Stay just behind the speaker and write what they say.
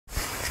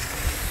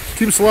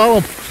Team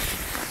slalom.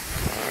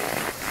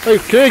 Hey,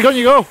 Craig, on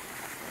you go.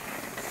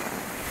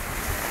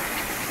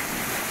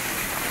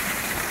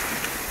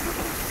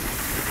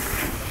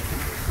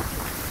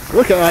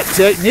 Look at that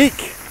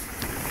technique.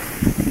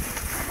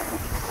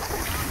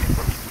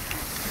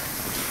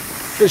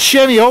 It's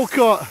Shemmy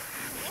Alcott.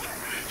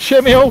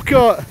 Shemmy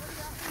Alcott.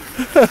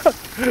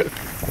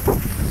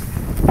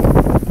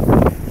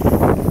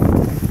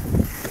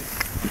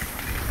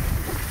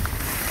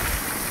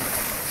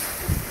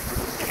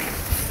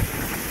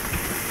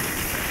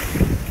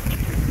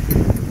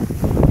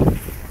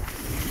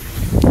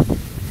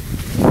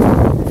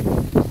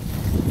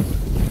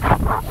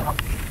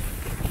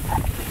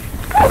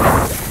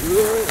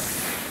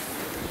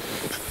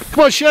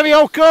 Come on, Shemmy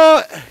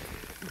Alcott! What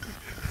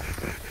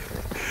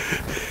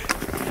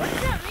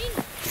does that mean?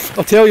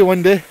 I'll tell you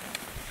one day.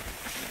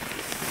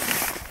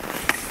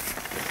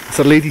 It's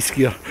a lady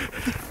skier.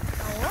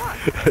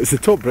 What? It's the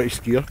top British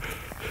skier.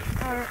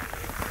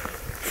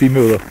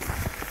 Female though.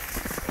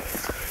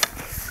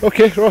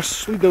 Okay,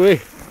 Ross, lead the way.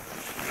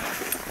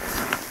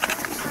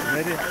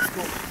 Ready? Let's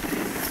go.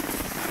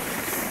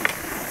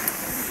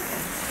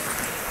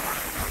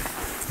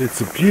 It's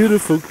a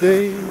beautiful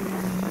day.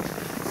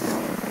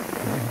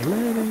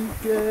 Let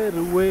it get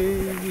away.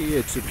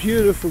 It's a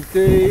beautiful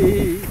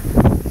day.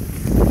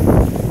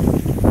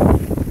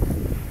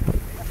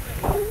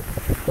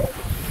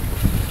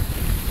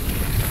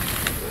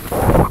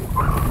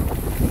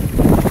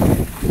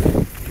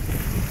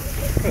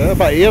 A bit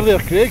of air there,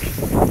 Craig.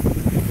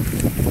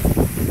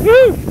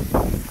 Woo!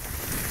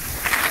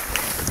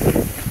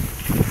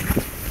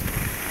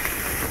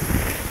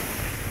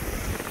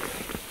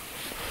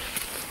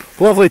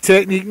 Lovely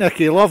technique,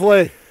 Nicky,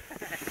 lovely.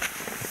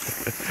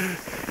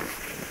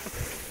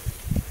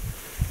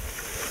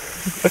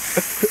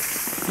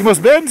 You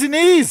must bend your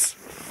knees.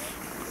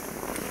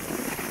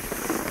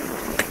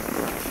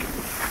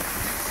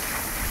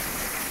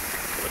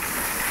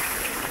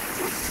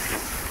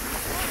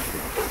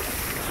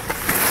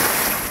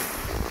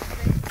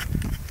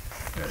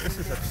 Yeah, this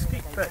is a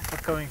steep bit we're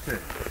coming to.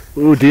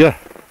 Oh dear.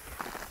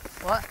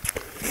 What?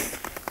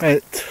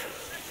 Right.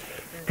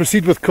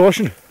 Proceed with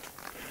caution.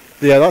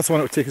 Yeah, that's the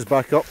one that will take us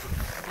back up. Is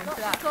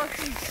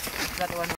that the one?